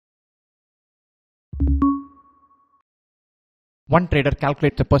One trader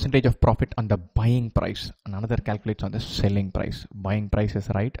calculates the percentage of profit on the buying price and another calculates on the selling price. Buying price is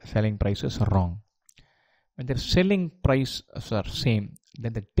right, selling price is wrong. When their selling prices are same,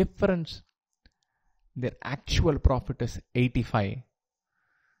 then the difference, their actual profit is 85.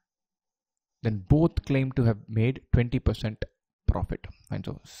 Then both claim to have made 20% profit. And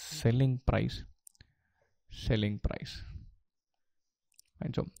so selling price.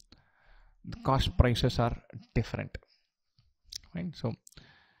 And so the cost prices are different. Right? So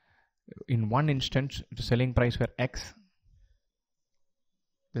in one instance, the selling price were X.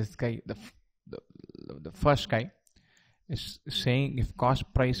 This guy, the first guy is saying if cost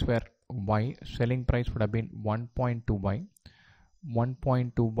price were Y, selling price would have been 1.2Y.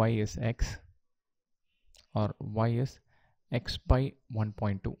 1.2Y is X, or Y is X by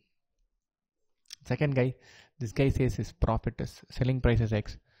 1.2. Second guy, this guy says his profit is, selling price is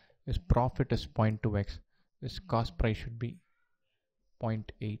X, his profit is 0.2X, his cost price should be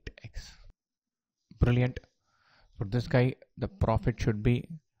 0.8X. Brilliant. For this guy, the profit should be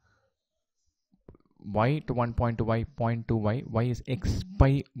Y to 1.2Y, 0.2Y. Y is X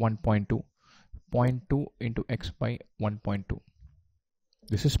by 1.2. 0.2 into X by 1.2.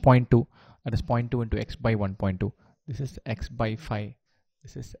 This is 0.2. That is 0.2 into X by 1.2. This is X by 5.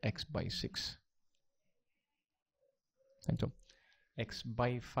 This is X by 6. And so X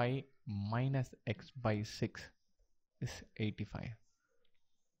by 5 minus X by 6 is 85.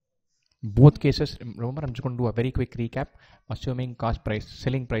 Both cases, remember, I'm just going to do a very quick recap, assuming cost price,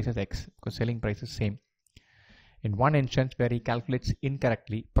 selling price is X, because selling price is same. In one instance where he calculates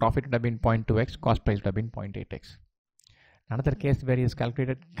incorrectly, profit would have been 0.2X, cost price would have been 0.8X. Another case where he has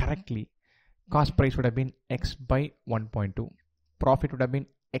calculated correctly, cost price would have been X by 1.2, profit would have been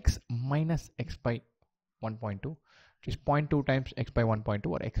X minus X by 1.2, which is 0.2 times X by 1.2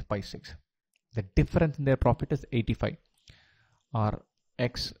 or X by 6. The difference in their profit is 85, or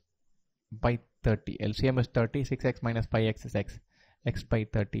X by 30. LCM is 30, 6X minus 5X is X. X by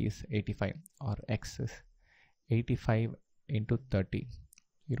 30 is 85, or X is 85 into 30,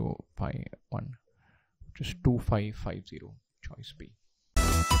 0, 5, 1, which is 2550, choice B.